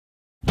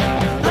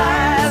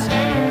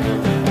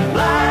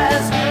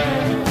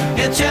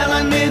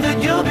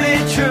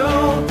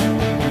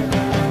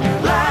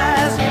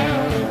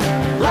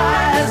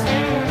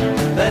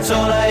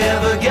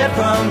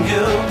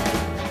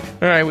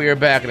All right, we are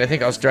back, and I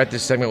think I'll start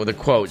this segment with a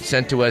quote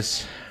sent to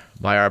us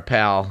by our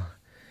pal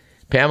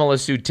Pamela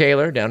Sue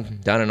Taylor down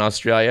in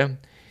Australia.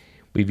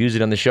 We've used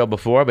it on the show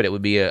before, but it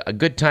would be a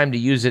good time to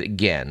use it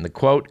again. The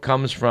quote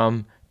comes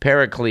from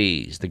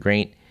Pericles, the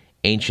great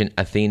ancient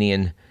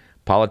Athenian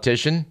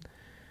politician,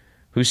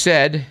 who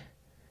said,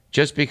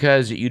 "Just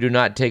because you do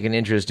not take an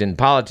interest in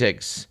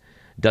politics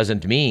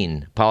doesn't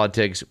mean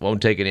politics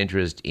won't take an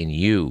interest in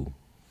you."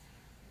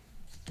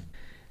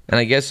 And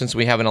I guess since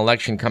we have an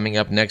election coming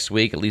up next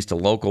week, at least a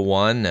local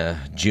one, a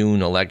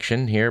June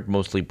election here,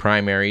 mostly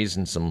primaries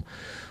and some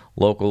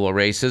local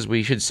races,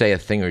 we should say a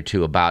thing or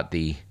two about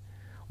the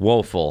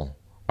woeful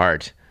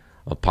art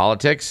of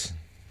politics.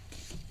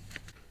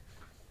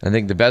 I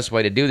think the best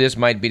way to do this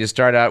might be to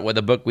start out with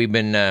a book we've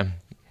been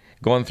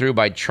going through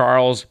by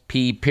Charles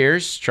P.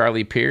 Pierce,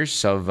 Charlie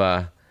Pierce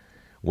of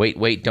Wait,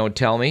 Wait, Don't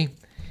Tell Me.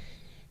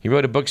 He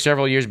wrote a book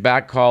several years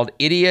back called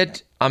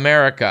Idiot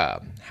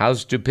America: How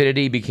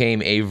Stupidity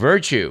Became a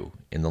Virtue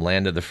in the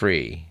Land of the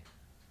Free.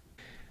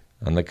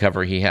 On the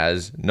cover, he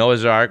has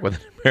Noah's Ark with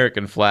an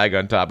American flag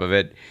on top of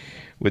it,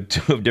 with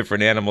two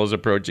different animals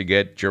approaching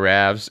it,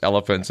 giraffes,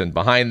 elephants, and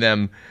behind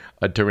them,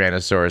 a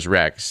Tyrannosaurus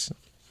Rex.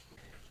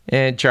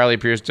 And Charlie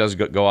Pierce does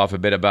go off a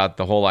bit about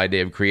the whole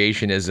idea of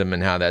creationism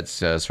and how that's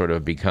sort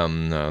of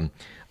become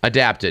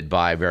adapted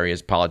by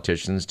various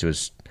politicians to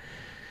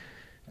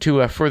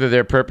further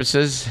their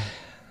purposes.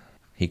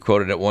 He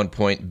quoted at one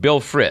point Bill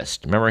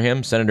Frist. Remember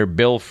him? Senator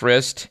Bill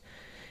Frist,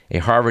 a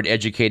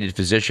Harvard-educated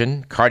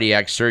physician,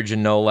 cardiac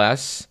surgeon no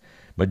less,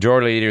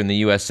 majority leader in the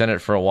U.S.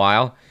 Senate for a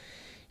while.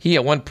 He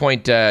at one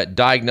point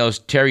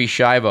diagnosed Terri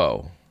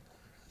Schiavo,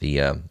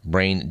 the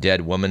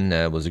brain-dead woman,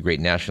 was a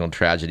great national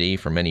tragedy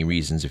for many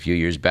reasons a few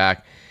years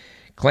back.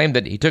 Claimed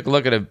that he took a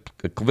look at a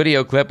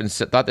video clip and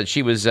thought that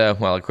she was,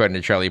 according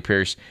to Charlie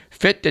Pierce,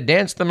 fit to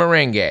dance the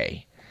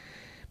merengue.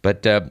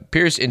 But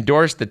Pierce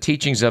endorsed the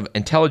teachings of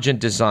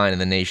intelligent design in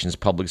the nation's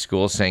public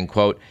schools, saying,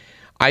 quote,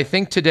 "I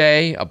think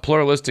today a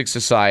pluralistic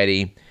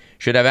society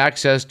should have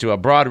access to a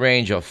broad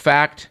range of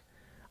fact,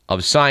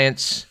 of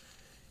science,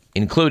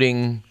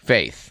 including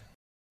faith."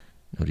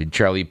 Noted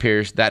Charlie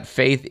Pierce that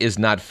faith is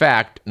not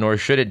fact, nor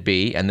should it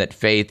be, and that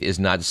faith is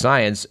not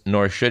science,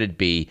 nor should it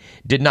be,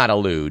 did not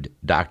elude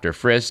Dr.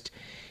 Frist.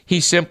 He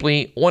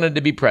simply wanted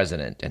to be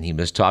president, and he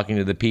was talking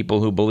to the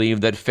people who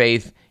believe that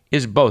faith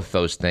is both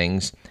those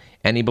things,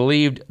 and he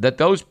believed that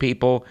those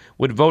people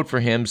would vote for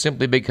him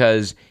simply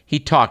because he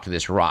talked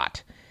this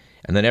rot,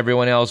 and that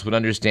everyone else would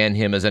understand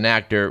him as an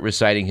actor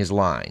reciting his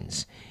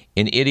lines.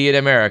 In Idiot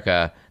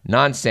America,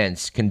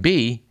 nonsense can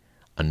be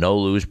a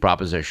no-lose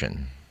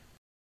proposition.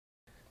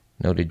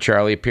 Noted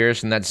Charlie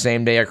Pierce. And that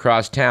same day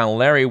across town,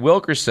 Larry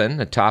Wilkerson,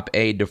 a top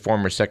aide to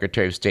former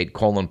Secretary of State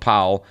Colin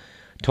Powell,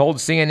 told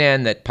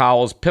CNN that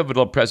Powell's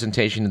pivotal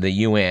presentation to the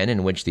UN,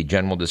 in which the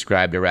general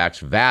described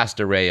Iraq's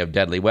vast array of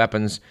deadly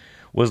weapons,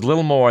 was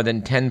little more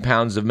than 10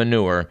 pounds of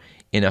manure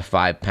in a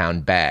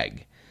 5-pound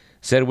bag.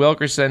 Said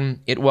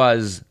Wilkerson, "It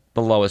was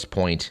the lowest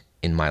point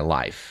in my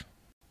life."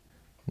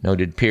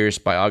 Noted Pierce,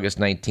 by August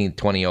 19,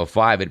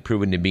 2005, had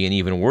proven to be an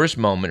even worse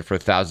moment for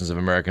thousands of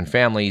American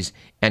families,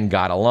 and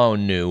God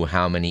alone knew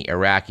how many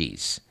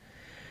Iraqis.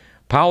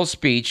 Powell's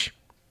speech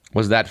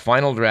was that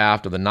final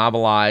draft of the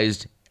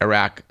novelized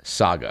Iraq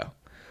saga.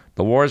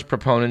 The war's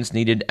proponents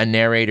needed a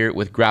narrator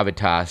with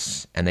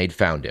gravitas, and they'd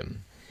found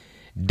him.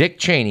 Dick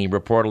Cheney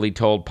reportedly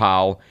told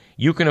Powell,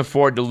 "You can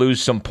afford to lose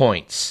some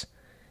points,"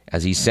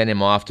 as he sent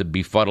him off to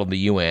befuddle the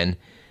UN,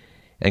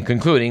 and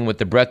concluding with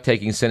the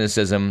breathtaking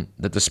cynicism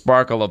that the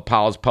sparkle of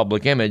Powell's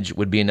public image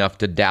would be enough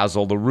to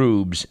dazzle the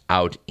rubes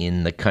out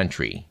in the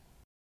country.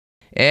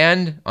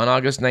 And on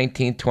August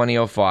 19,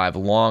 2005,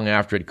 long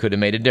after it could have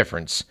made a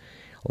difference,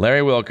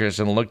 Larry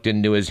Wilkerson looked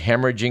into his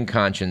hemorrhaging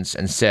conscience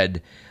and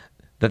said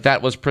that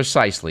that was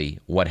precisely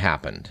what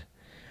happened.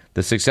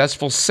 The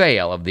successful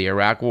sale of the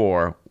Iraq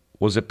War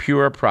was a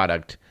pure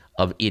product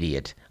of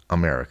Idiot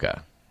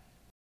America.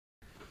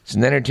 It's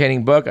an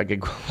entertaining book. I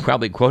could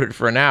probably quote it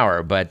for an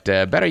hour, but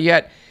better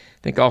yet, I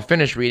think I'll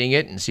finish reading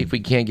it and see if we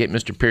can't get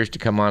Mr. Pierce to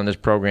come on this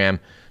program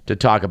to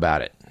talk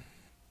about it.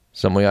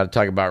 Something we ought to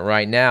talk about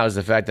right now is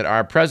the fact that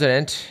our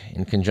president,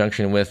 in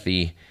conjunction with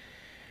the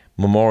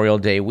Memorial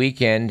Day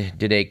weekend,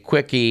 did a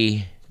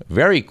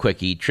very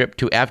quickie trip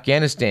to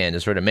Afghanistan to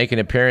sort of make an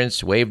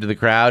appearance, wave to the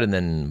crowd, and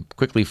then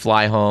quickly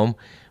fly home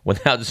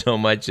without so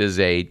much as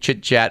a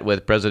chit-chat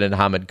with President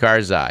Hamid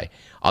Karzai,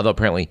 although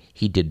apparently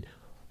he did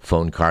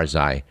phone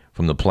Karzai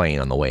from the plane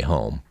on the way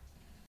home,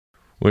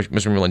 which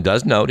Mr. Merlin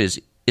does note is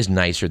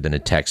nicer than a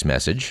text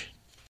message.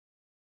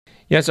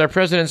 Yes, our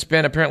president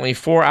spent apparently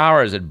 4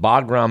 hours at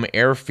Bagram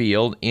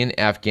Airfield in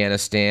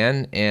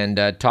Afghanistan and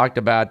talked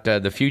about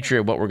the future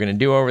of what we're going to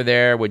do over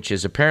there, which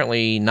is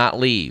apparently not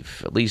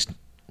leave, at least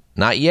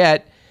not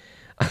yet,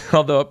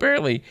 although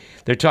apparently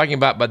they're talking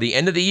about by the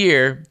end of the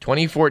year,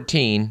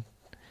 2014,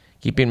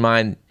 keep in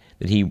mind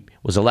that he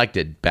was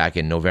elected back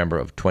in November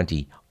of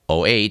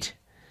 2008.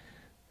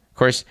 Of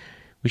course,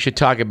 we should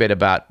talk a bit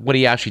about what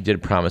he actually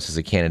did promise as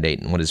a candidate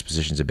and what his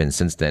positions have been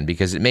since then,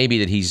 because it may be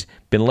that he's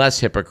been less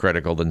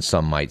hypocritical than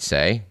some might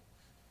say.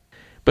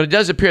 But it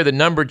does appear the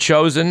number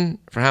chosen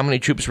for how many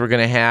troops we're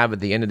going to have at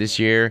the end of this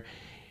year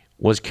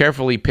was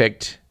carefully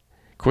picked,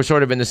 of course,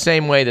 sort of in the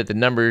same way that the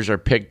numbers are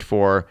picked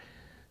for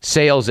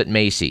sales at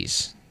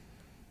Macy's.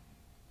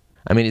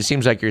 I mean, it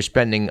seems like you're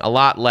spending a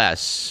lot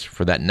less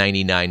for that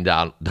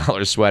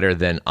 $99 sweater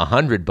than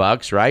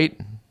 $100, right?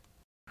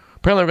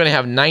 Apparently, we're going to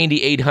have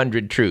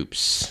 9,800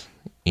 troops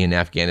in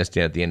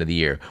Afghanistan at the end of the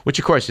year, which,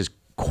 of course, is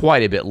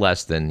quite a bit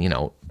less than,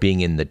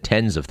 being in the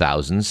tens of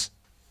thousands.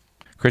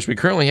 Of course, we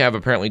currently have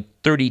apparently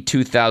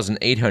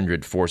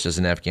 32,800 forces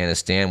in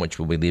Afghanistan, which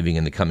will be leaving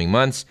in the coming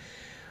months.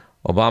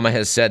 Obama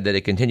has said that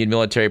a continued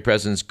military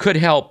presence could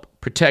help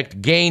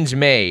protect gains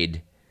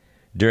made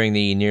during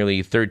the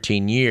nearly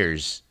 13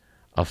 years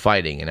of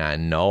fighting. And I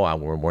know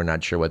we're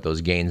not sure what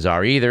those gains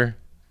are either,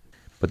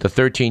 but the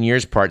 13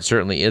 years part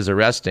certainly is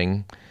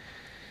arresting.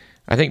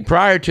 I think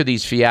prior to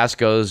these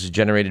fiascos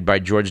generated by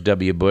George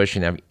W. Bush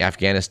in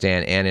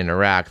Afghanistan and in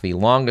Iraq, the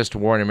longest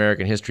war in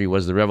American history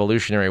was the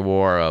Revolutionary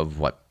War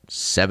of,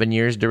 7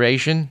 years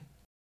duration?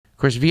 Of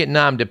course,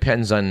 Vietnam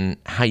depends on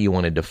how you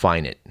want to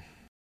define it.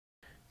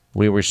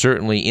 We were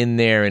certainly in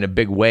there in a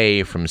big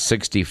way from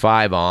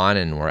 65 on,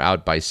 and we're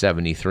out by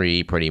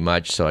 73 pretty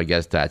much, so I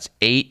guess that's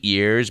 8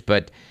 years.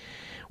 But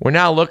we're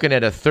now looking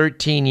at a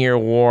 13-year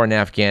war in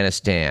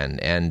Afghanistan.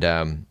 And,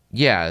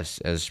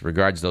 as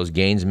regards those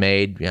gains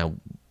made,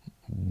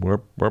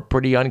 we're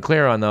pretty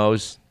unclear on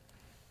those.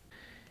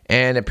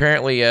 And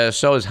apparently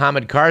so is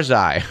Hamid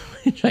Karzai,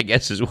 which I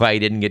guess is why he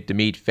didn't get to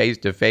meet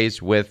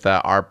face-to-face with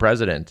our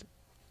president.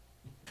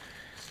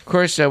 Of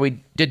course,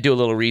 we did do a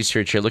little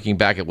research here looking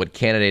back at what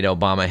candidate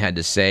Obama had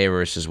to say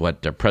versus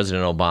what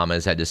President Obama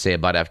has had to say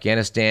about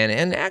Afghanistan.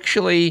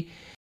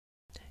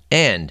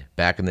 And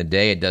back in the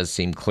day, it does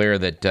seem clear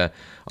that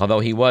although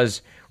he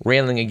was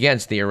railing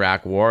against the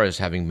Iraq war as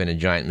having been a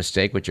giant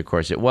mistake, which of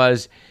course it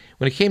was,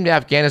 when it came to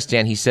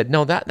Afghanistan, he said,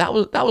 no, that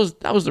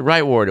was the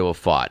right war to have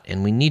fought,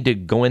 and we need to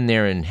go in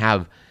there and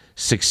have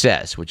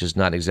success, which is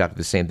not exactly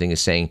the same thing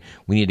as saying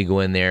we need to go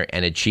in there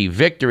and achieve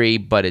victory,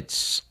 but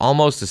it's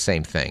almost the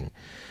same thing.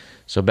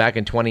 So back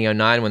in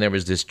 2009, when there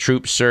was this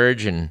troop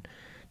surge and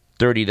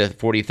 30 to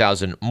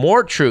 40,000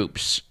 more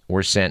troops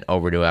were sent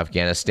over to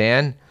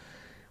Afghanistan,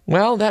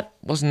 well, that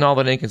wasn't all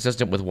that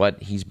inconsistent with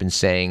what he's been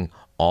saying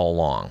all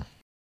along.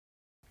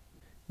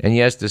 And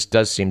yes, this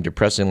does seem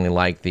depressingly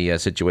like the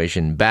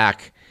situation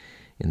back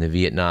in the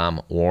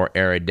Vietnam War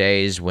era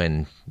days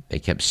when they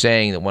kept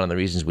saying that one of the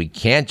reasons we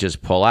can't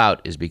just pull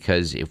out is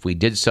because if we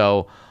did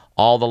so,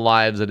 all the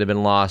lives that have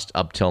been lost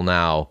up till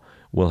now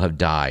will have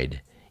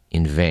died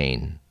in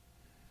vain.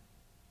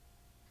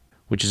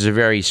 Which is a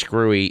very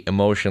screwy,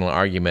 emotional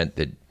argument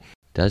that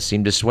does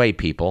seem to sway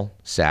people,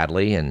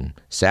 sadly, and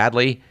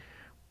sadly,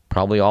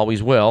 probably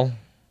always will.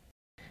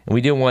 And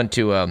we do want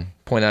to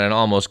point out an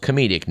almost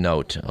comedic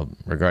note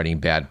regarding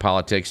bad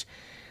politics.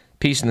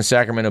 Piece in the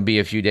Sacramento Bee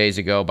a few days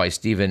ago by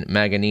Stephen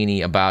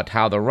Maganini about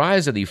how the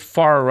rise of the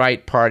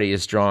far-right party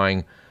is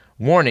drawing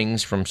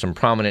warnings from some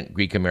prominent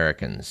Greek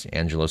Americans,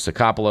 Angelo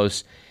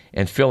Sakopoulos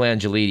and Phil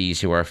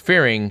Angelides, who are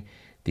fearing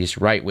this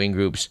right-wing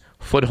group's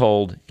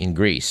foothold in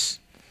Greece.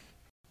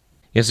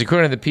 Yes,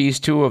 according to the piece,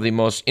 two of the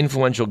most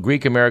influential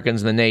Greek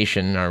Americans in the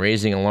nation are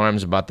raising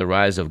alarms about the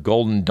rise of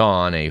Golden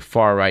Dawn, a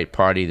far-right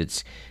party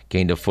that's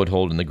gained a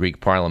foothold in the Greek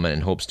parliament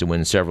and hopes to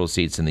win several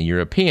seats in the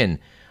European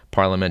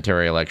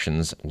parliamentary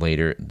elections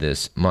later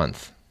this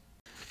month.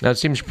 Now, it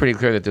seems pretty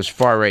clear that this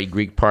far-right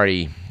Greek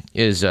party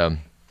is a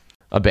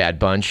bad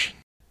bunch,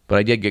 but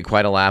I did get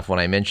quite a laugh when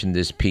I mentioned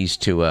this piece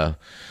to a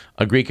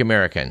Greek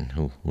American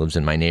who lives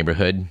in my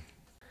neighborhood.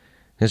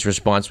 His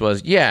response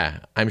was, yeah,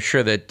 I'm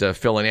sure that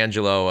Phil and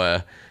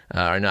Angelo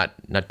are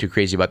not too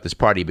crazy about this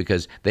party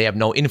because they have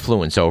no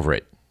influence over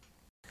it.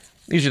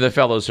 These are the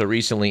fellows who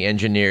recently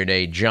engineered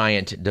a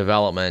giant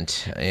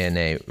development in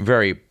a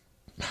very,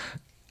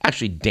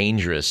 actually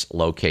dangerous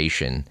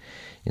location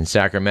in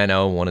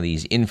Sacramento, one of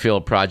these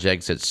infill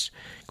projects that's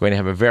going to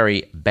have a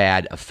very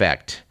bad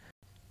effect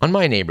on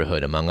my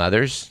neighborhood, among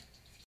others.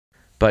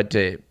 But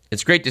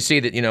it's great to see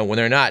that, when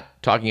they're not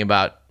talking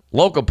about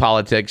local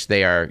politics,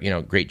 they are,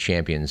 great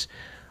champions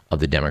of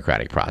the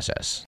democratic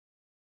process.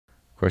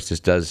 Of course, this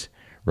does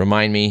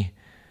remind me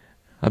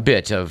a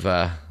bit of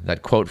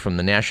that quote from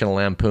the National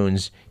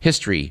Lampoon's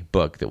history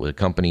book that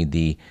accompanied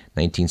the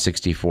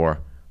 1964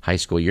 high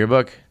school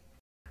yearbook,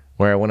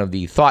 where one of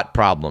the thought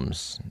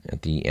problems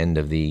at the end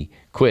of the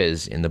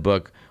quiz in the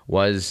book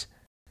was,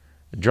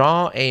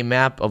 draw a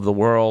map of the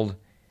world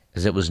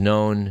as it was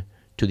known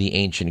to the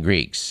ancient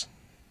Greeks.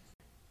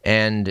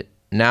 And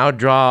now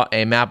draw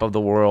a map of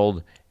the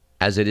world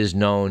as it is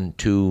known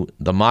to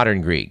the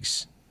modern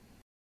Greeks.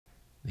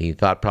 The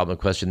thought problem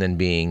question then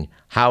being,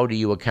 how do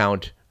you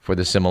account for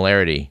the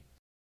similarity?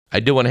 I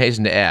do want to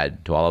hasten to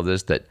add to all of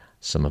this that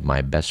some of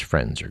my best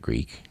friends are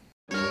Greek.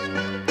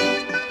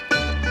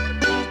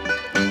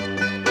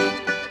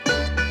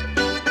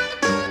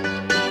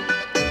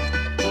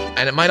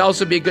 And it might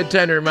also be a good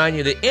time to remind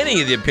you that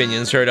any of the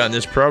opinions heard on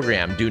this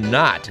program do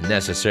not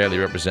necessarily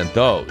represent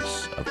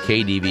those of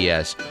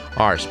KDVS,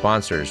 our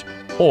sponsors,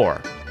 or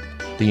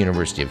the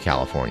University of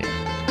California.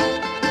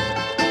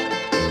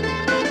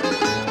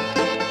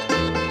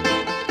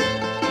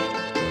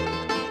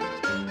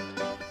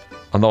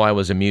 Although I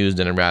was amused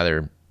in a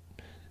rather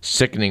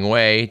sickening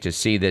way to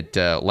see that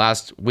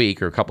last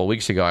week or a couple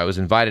weeks ago, I was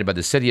invited by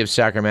the city of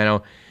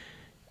Sacramento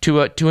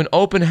to an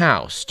open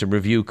house to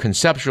review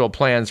conceptual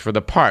plans for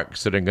the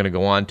parks that are going to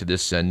go on to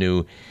this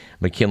new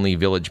McKinley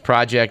Village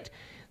project.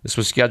 This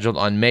was scheduled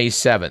on May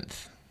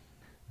 7th.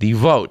 The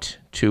vote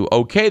to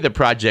okay the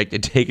project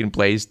had taken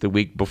place the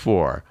week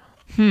before.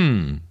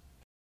 Do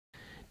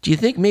you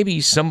think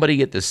maybe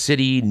somebody at the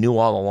city knew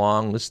all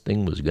along this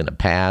thing was going to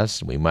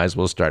pass? We might as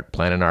well start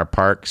planning our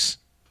parks.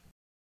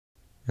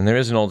 And there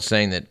is an old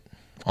saying that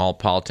all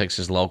politics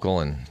is local,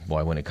 and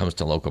boy, when it comes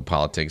to local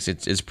politics,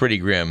 it's pretty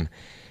grim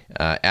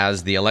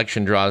as the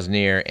election draws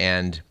near,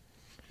 and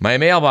my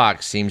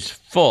mailbox seems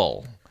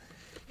full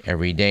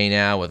every day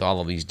now with all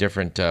of these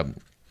different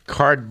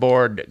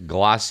cardboard,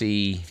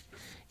 glossy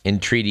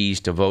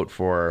entreaties to vote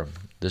for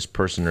this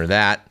person or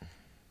that.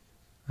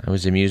 I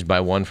was amused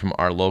by one from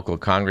our local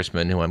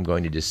congressman who I'm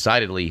going to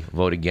decidedly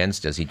vote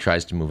against as he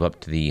tries to move up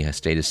to the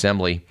state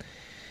assembly.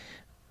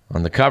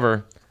 On the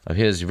cover of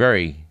his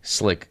very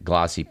slick,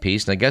 glossy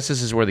piece, and I guess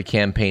this is where the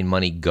campaign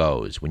money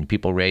goes. When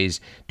people raise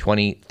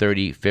 $20,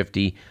 $30,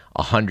 $50,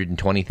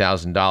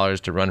 $120,000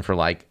 to run for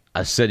like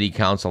a city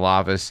council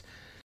office,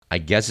 I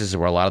guess this is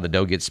where a lot of the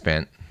dough gets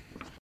spent.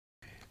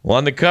 Well,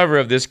 on the cover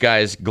of this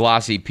guy's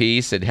glossy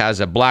piece, it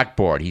has a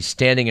blackboard. He's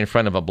standing in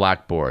front of a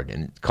blackboard,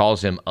 and it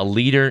calls him a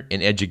leader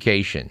in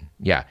education.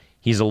 Yeah,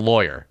 he's a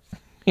lawyer,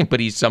 but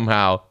he's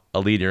somehow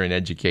a leader in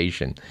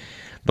education.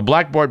 The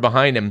blackboard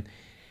behind him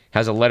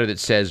has a letter that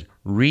says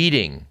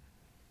reading,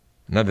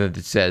 another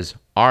that says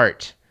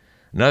art,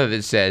 another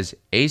that says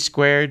A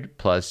squared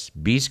plus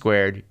B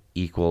squared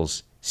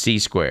equals C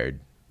squared.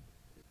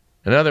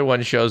 Another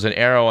one shows an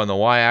arrow on the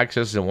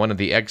y-axis and one on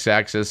the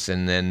x-axis,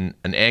 and then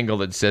an angle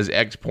that says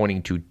x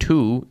pointing to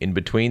 2 in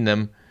between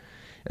them.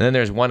 And then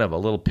there's one of a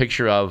little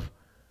picture of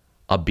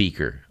a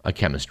beaker, a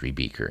chemistry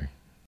beaker.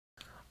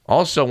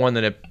 Also one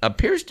that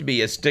appears to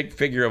be a stick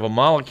figure of a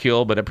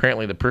molecule, but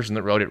apparently the person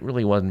that wrote it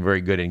really wasn't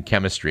very good in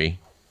chemistry.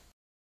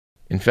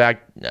 In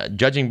fact,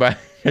 judging by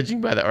the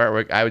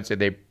artwork, I would say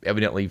they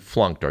evidently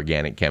flunked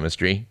organic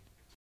chemistry.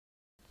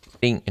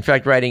 In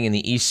fact, writing in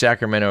the East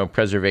Sacramento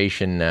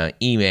Preservation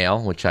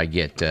email, which I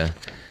get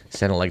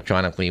sent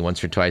electronically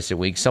once or twice a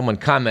week, someone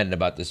commented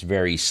about this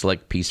very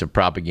slick piece of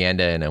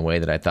propaganda in a way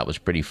that I thought was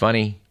pretty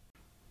funny.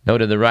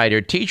 Noted the writer,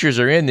 teachers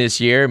are in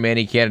this year.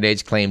 Many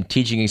candidates claim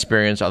teaching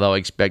experience, although I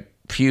expect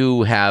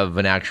few have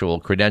an actual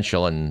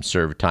credential and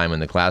serve time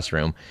in the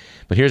classroom.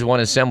 But here's one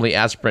assembly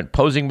aspirant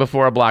posing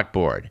before a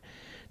blackboard.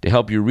 To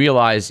help you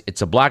realize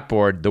it's a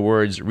blackboard, the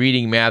words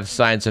reading, math,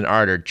 science, and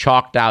art are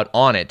chalked out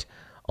on it,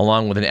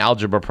 along with an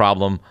algebra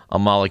problem, a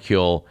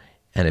molecule,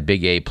 and a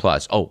big A+.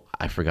 Oh,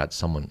 I forgot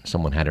someone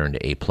had earned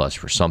an A+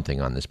 for something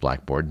on this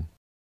blackboard.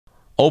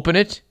 Open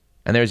it,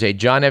 and there's a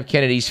John F.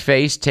 Kennedy's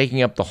face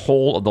taking up the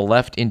whole of the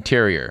left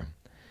interior.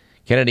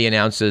 Kennedy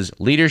announces,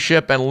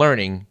 leadership and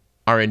learning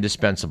are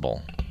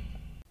indispensable.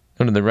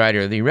 Noted the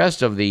writer, the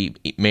rest of the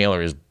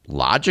mailer is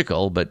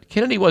logical, but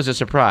Kennedy was a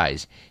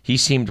surprise. He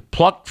seemed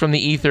plucked from the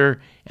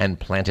ether and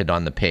planted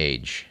on the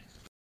page.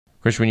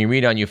 Of course, when you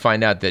read on, you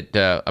find out that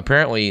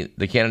apparently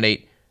the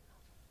candidate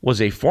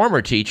was a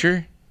former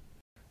teacher,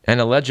 and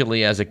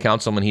allegedly as a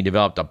councilman, he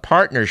developed a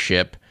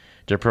partnership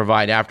to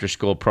provide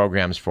after-school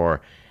programs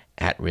for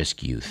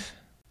at-risk youth.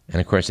 And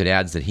of course, it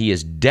adds that he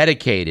is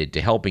dedicated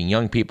to helping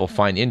young people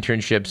find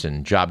internships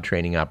and job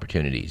training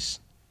opportunities.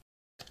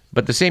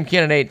 But the same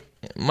candidate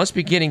must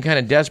be getting kind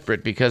of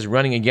desperate because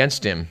running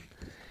against him,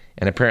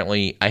 and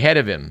apparently ahead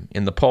of him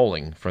in the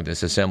polling for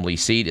this assembly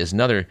seat, is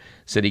another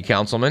city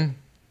councilman.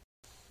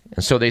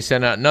 And so they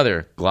sent out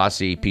another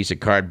glossy piece of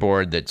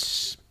cardboard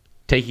that's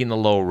taking the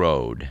low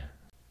road.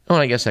 Oh,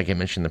 and I guess I can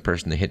mention the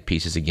person the hit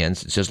piece is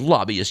against. It says,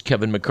 lobbyist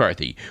Kevin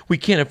McCarthy. We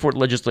can't afford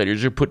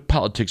legislators who put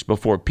politics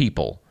before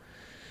people.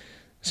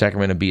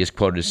 Sacramento Bee is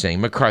quoted as saying,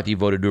 McCarthy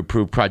voted to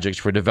approve projects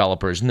for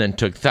developers and then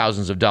took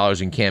thousands of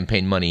dollars in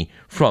campaign money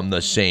from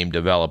the same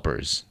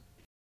developers.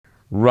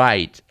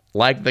 Right.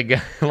 Like the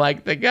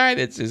guy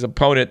that's his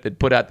opponent that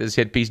put out this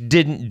hit piece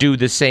didn't do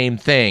the same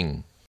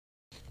thing.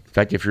 In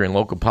fact, if you're in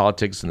local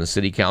politics in the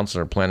city council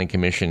or planning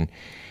commission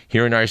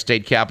here in our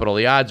state capital,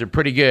 the odds are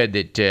pretty good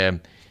that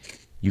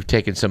you've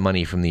taken some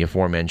money from the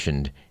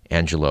aforementioned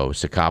Angelo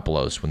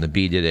Tsakopoulos. When the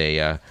Bee did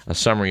a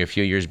summary a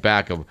few years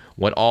back of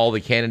what all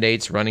the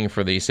candidates running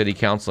for the city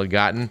council had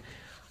gotten,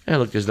 it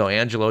looked as though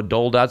Angelo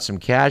doled out some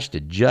cash to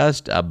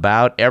just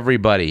about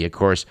everybody. Of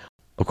course,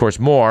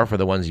 more for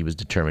the ones he was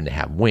determined to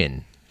have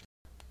win.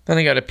 Then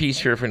I got a piece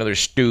here for another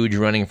stooge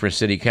running for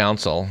city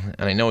council,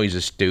 and I know he's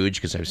a stooge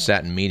because I've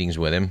sat in meetings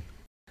with him.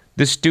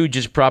 This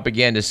stooge's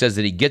propaganda says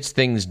that he gets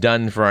things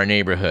done for our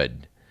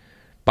neighborhood.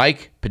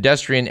 Bike,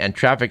 pedestrian, and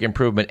traffic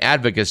improvement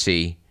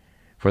advocacy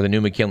for the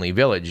new McKinley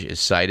Village is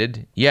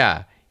cited.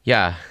 Yeah,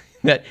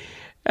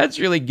 that's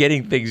really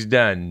getting things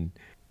done,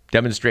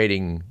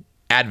 demonstrating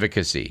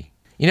advocacy.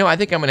 You know, I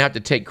think I'm going to have to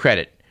take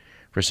credit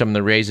for some of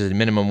the raises in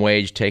minimum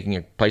wage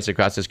taking place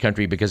across this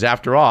country because,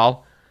 after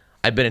all,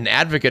 I've been an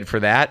advocate for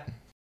that.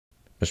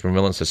 Mr.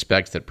 McMillan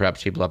suspects that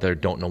perhaps people out there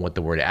don't know what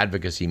the word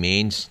advocacy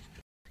means.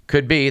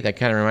 Could be. That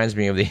kind of reminds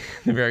me of the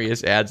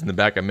various ads in the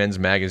back of men's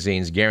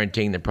magazines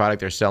guaranteeing the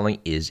product they're selling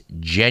is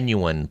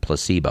genuine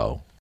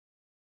placebo.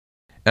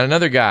 And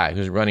another guy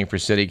who's running for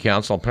city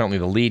council, apparently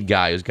the lead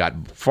guy who's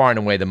got far and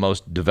away the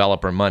most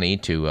developer money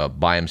to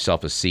buy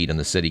himself a seat in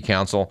the city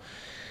council,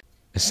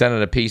 sent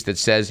out a piece that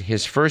says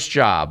his first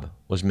job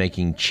was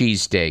making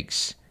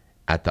cheesesteaks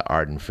at the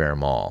Arden Fair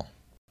Mall,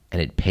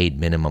 and it paid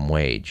minimum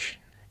wage.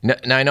 Now,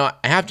 I know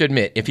I have to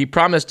admit, if he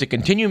promised to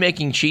continue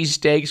making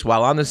cheesesteaks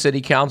while on the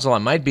city council, I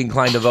might be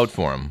inclined to vote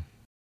for him.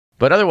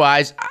 But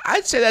otherwise,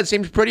 I'd say that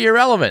seems pretty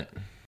irrelevant.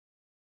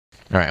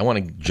 All right, I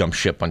want to jump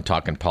ship on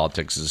talking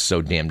politics. This is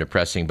so damn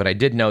depressing. But I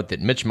did note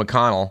that Mitch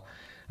McConnell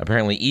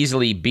apparently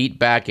easily beat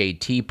back a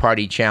Tea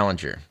Party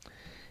challenger.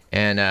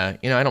 And, I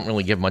don't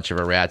really give much of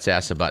a rat's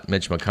ass about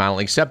Mitch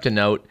McConnell, except to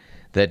note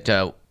that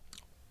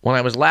when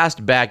I was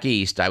last back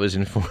east, I was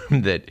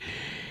informed that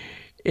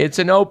it's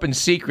an open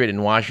secret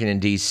in Washington,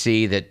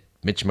 D.C. that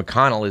Mitch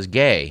McConnell is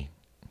gay,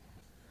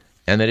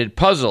 and that it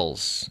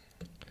puzzles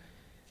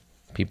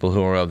people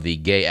who are of the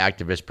gay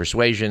activist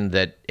persuasion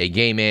that a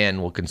gay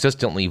man will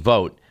consistently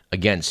vote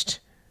against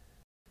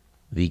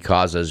the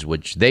causes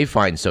which they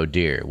find so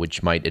dear,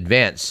 which might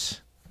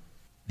advance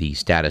the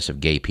status of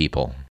gay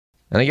people.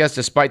 And I guess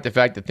despite the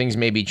fact that things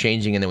may be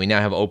changing and that we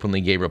now have openly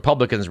gay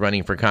Republicans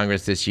running for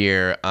Congress this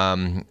year,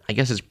 I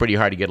guess it's pretty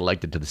hard to get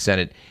elected to the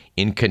Senate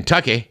in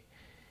Kentucky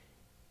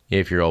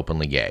if you're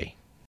openly gay.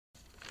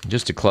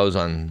 Just to close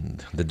on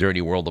the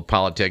dirty world of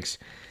politics,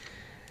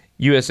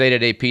 USA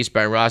Today piece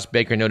by Ross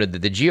Baker noted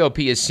that the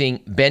GOP is seeing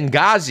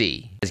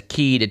Benghazi as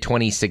key to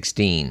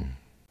 2016.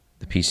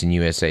 The piece in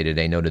USA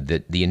Today noted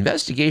that the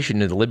investigation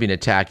into the Libyan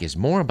attack is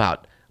more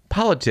about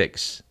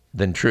politics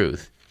than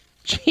truth.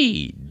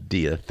 Gee, do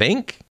you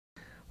think?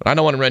 But I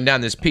don't want to run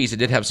down this piece. It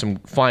did have some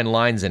fine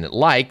lines in it,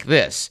 like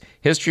this.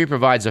 History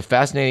provides a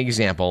fascinating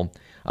example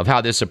of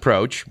how this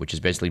approach, which is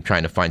basically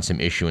trying to find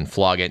some issue and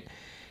flog it,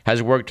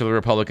 has worked to the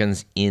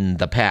Republicans in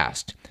the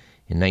past.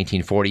 In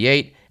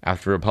 1948,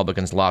 after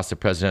Republicans lost the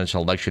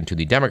presidential election to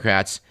the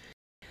Democrats,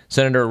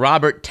 Senator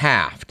Robert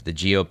Taft, the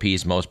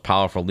GOP's most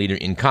powerful leader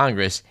in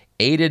Congress,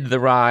 aided the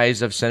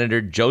rise of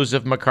Senator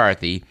Joseph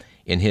McCarthy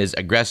in his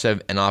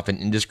aggressive and often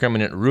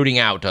indiscriminate rooting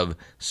out of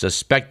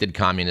suspected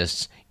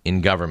communists in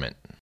government.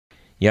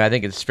 Yeah, I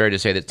think it's fair to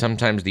say that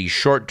sometimes the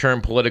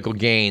short-term political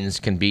gains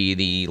can be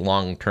the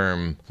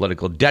long-term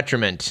political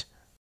detriment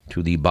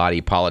to the body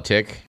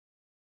politic.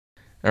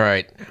 All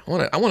right,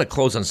 I want to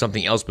close on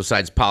something else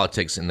besides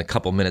politics in the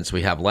couple minutes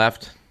we have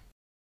left.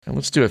 And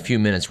let's do a few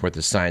minutes worth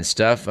of science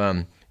stuff.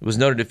 It was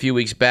noted a few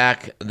weeks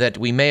back that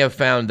we may have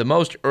found the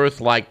most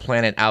Earth-like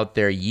planet out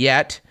there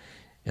yet,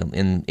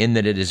 in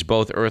that it is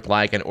both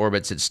Earth-like and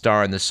orbits its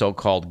star in the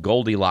so-called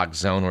Goldilocks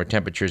zone, where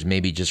temperatures may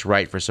be just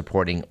right for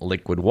supporting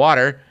liquid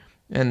water,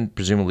 and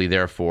presumably,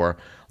 therefore,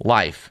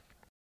 life.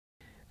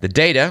 The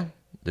data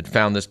that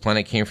found this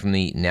planet came from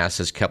the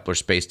NASA's Kepler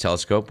Space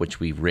Telescope, which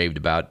we've raved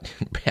about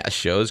in past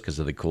shows because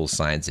of the cool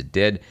science it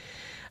did.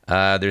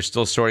 They're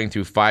still sorting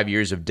through 5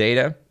 years of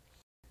data,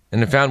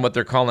 and they found what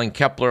they're calling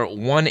Kepler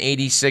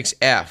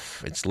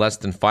 186f. It's less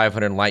than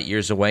 500 light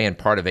years away and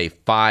part of a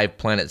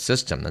 5-planet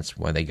system. That's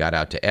why they got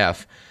out to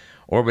F,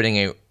 orbiting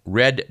a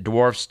red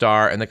dwarf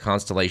star in the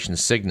constellation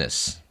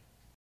Cygnus.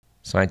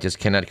 Scientists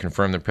cannot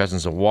confirm the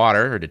presence of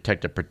water or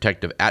detect a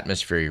protective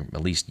atmosphere,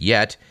 at least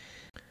yet,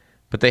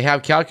 but they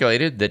have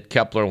calculated that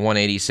Kepler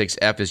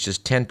 186f is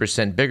just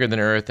 10% bigger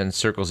than Earth and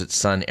circles its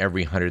sun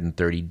every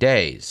 130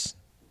 days.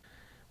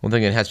 One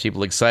thing that has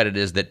people excited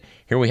is that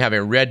here we have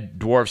a red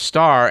dwarf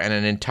star and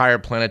an entire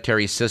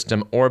planetary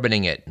system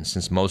orbiting it. And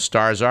since most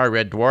stars are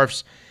red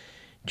dwarfs,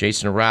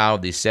 Jason Rao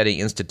of the SETI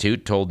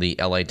Institute told the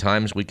LA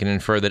Times we can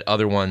infer that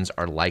other ones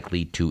are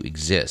likely to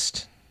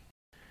exist.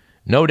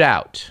 No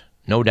doubt.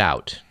 No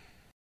doubt.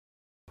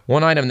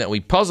 One item that we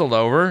puzzled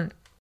over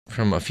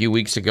from a few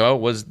weeks ago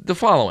was the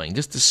following,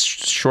 just a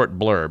short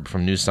blurb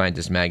from New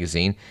Scientist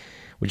magazine,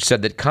 which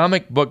said that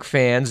comic book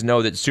fans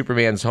know that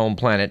Superman's home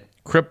planet,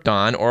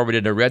 Krypton,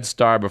 orbited a red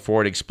star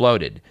before it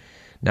exploded.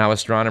 Now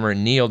astronomer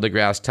Neil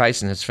deGrasse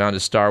Tyson has found a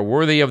star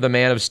worthy of the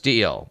Man of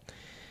Steel.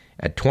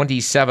 At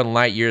 27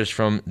 light years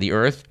from the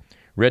Earth,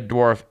 red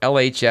dwarf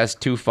LHS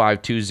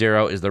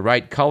 2520 is the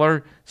right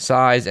color,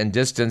 size, and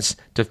distance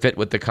to fit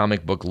with the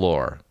comic book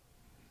lore.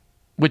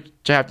 Which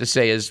I have to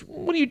say is,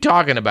 what are you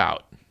talking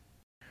about?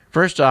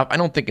 First off, I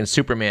don't think in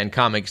Superman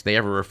comics they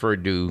ever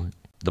referred to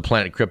the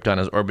planet Krypton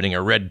as orbiting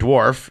a red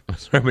dwarf.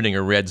 It's orbiting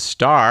a red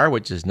star,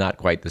 which is not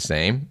quite the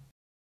same.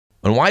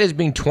 And why does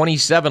being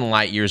 27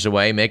 light years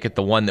away make it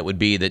the one that would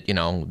be that,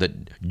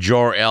 that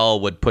Jor-El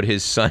would put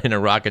his son in a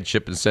rocket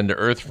ship and send to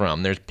Earth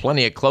from? There's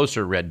plenty of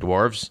closer red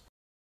dwarfs.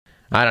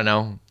 I don't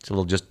know. It's a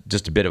little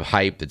just a bit of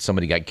hype that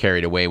somebody got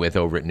carried away with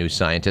over at New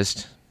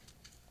Scientist.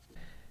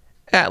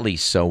 At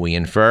least so we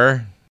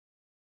infer.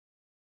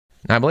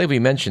 Now, I believe we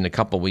mentioned a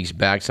couple weeks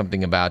back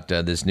something about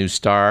this new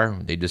star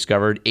they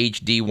discovered,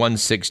 HD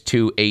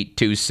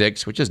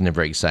 162826, which isn't a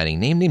very exciting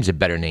name. Name's a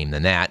better name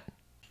than that.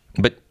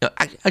 But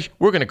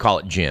we're going to call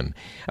it Jim.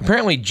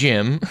 Apparently,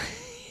 Jim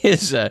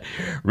is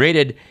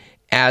rated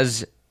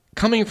as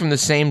coming from the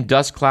same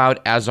dust cloud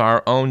as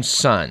our own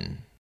sun.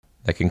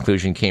 That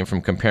conclusion came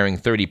from comparing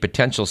 30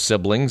 potential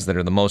siblings that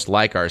are the most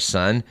like our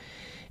sun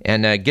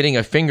and getting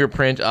a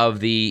fingerprint of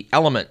the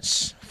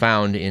elements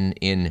found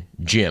in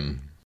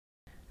Jim.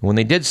 When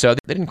they did so,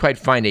 they didn't quite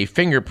find a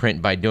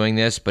fingerprint by doing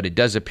this, but it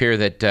does appear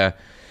that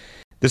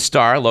the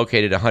star,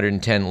 located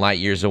 110 light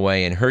years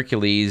away in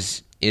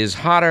Hercules, is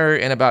hotter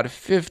and about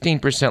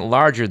 15%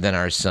 larger than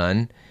our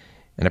sun,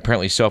 and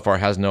apparently so far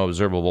has no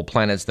observable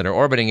planets that are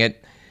orbiting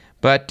it,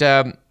 but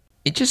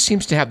it just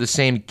seems to have the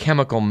same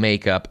chemical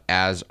makeup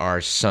as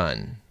our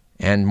sun.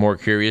 And more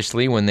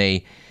curiously, when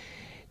they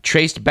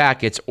traced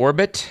back its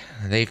orbit,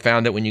 they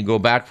found that when you go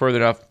back far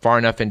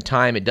enough in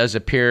time, it does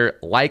appear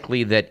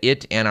likely that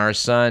it and our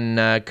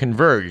sun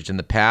converged in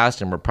the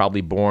past and were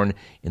probably born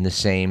in the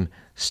same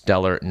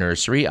stellar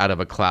nursery out of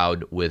a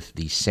cloud with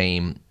the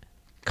same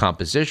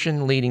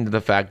composition, leading to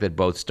the fact that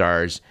both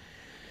stars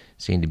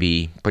seem to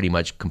be pretty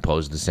much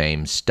composed of the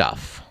same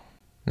stuff.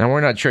 Now,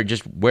 we're not sure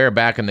just where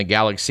back in the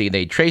galaxy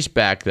they traced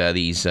back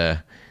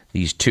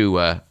these two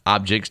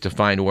objects to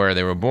find where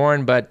they were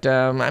born, but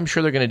I'm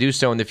sure they're going to do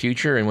so in the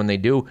future, and when they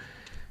do,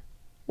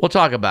 we'll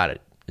talk about it.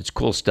 It's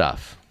cool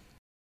stuff.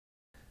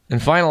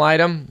 And final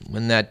item,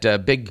 when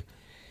that big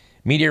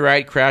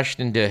meteorite crashed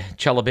into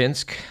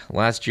Chelyabinsk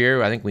last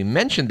year, I think we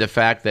mentioned the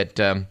fact that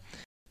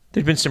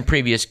there'd been some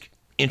previous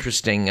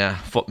interesting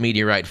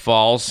meteorite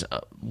falls.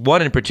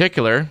 One in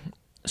particular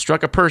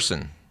struck a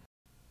person.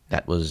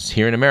 That was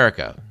here in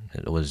America.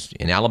 It was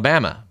in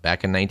Alabama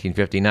back in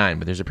 1959.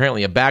 But there's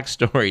apparently a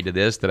backstory to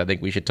this that I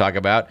think we should talk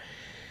about,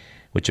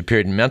 which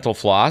appeared in Mental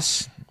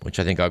Floss, which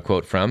I think I'll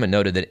quote from, and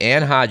noted that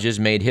Ann Hodges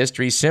made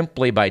history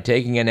simply by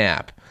taking a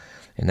nap.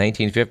 In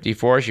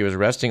 1954, she was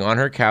resting on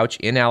her couch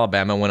in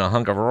Alabama when a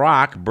hunk of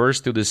rock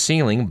burst through the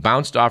ceiling,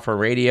 bounced off her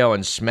radio,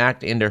 and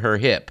smacked into her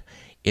hip.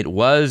 It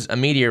was a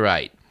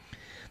meteorite.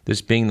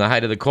 This being the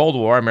height of the Cold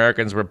War,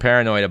 Americans were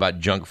paranoid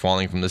about junk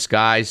falling from the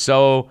sky,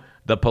 so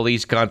the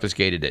police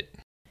confiscated it.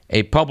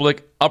 A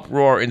public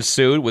uproar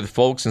ensued, with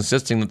folks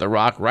insisting that the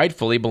rock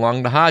rightfully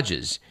belonged to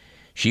Hodges.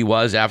 She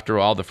was, after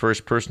all, the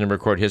first person in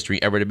record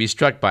history ever to be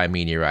struck by a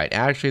meteorite.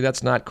 Actually,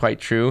 that's not quite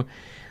true.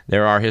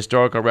 There are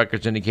historical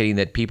records indicating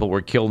that people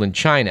were killed in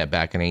China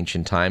back in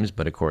ancient times,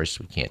 but of course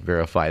we can't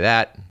verify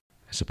that.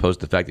 I suppose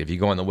the fact that if you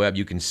go on the web,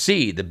 you can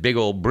see the big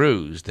old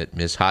bruise that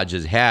Miss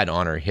Hodges had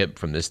on her hip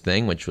from this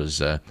thing, which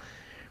was a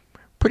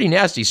pretty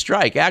nasty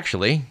strike,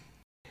 actually.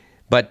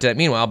 But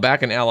meanwhile,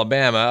 back in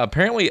Alabama,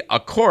 apparently a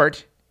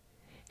court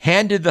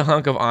handed the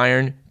hunk of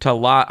iron to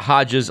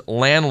Hodges'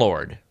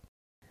 landlord.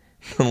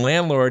 The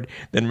landlord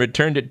then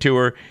returned it to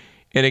her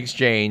in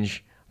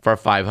exchange for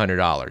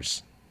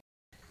 $500.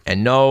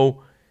 And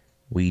no,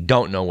 we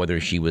don't know whether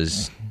she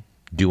was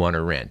due on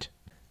her rent.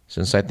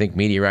 Since I think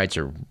meteorites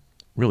are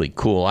really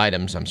cool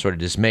items, I'm sort of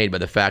dismayed by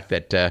the fact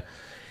that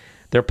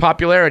their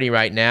popularity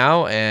right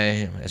now,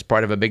 as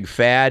part of a big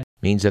fad,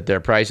 means that their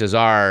prices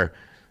are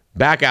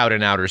back out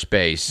in outer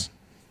space.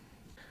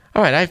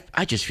 All right,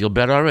 I just feel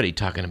better already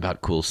talking about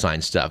cool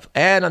science stuff.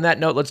 And on that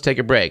note, let's take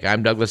a break.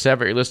 I'm Douglas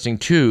Everett. You're listening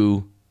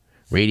to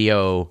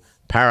Radio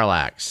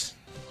Parallax.